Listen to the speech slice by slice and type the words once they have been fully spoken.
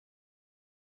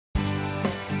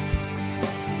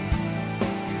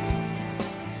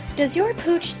Does your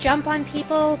pooch jump on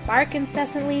people, bark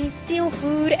incessantly, steal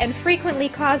food, and frequently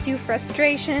cause you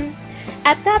frustration?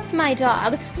 At That's My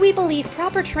Dog, we believe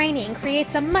proper training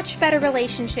creates a much better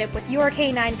relationship with your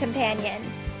canine companion.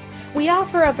 We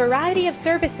offer a variety of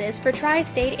services for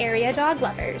tri-state area dog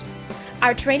lovers.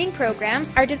 Our training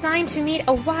programs are designed to meet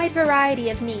a wide variety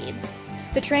of needs.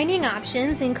 The training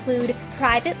options include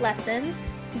private lessons,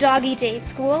 doggy day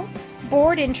school,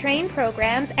 board and train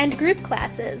programs, and group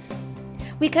classes.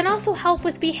 We can also help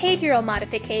with behavioral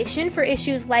modification for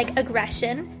issues like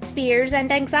aggression, fears,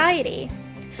 and anxiety.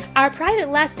 Our private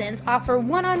lessons offer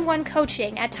one-on-one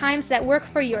coaching at times that work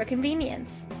for your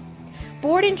convenience.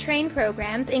 Board and train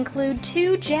programs include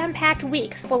 2 jam-packed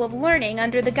weeks full of learning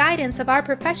under the guidance of our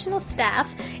professional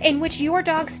staff in which your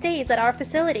dog stays at our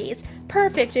facilities,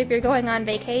 perfect if you're going on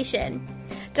vacation.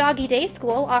 Doggy Day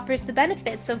School offers the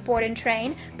benefits of board and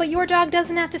train, but your dog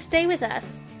doesn't have to stay with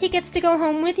us. He gets to go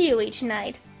home with you each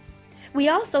night. We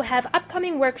also have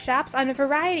upcoming workshops on a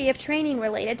variety of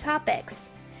training-related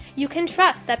topics. You can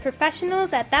trust that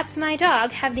professionals at That's My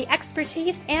Dog have the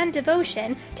expertise and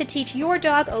devotion to teach your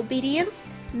dog obedience,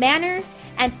 manners,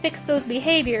 and fix those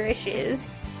behavior issues.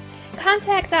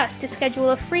 Contact us to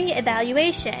schedule a free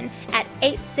evaluation at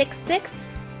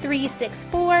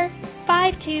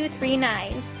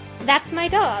 866-364-5239. That's My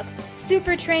Dog,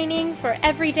 super training for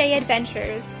everyday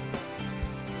adventures.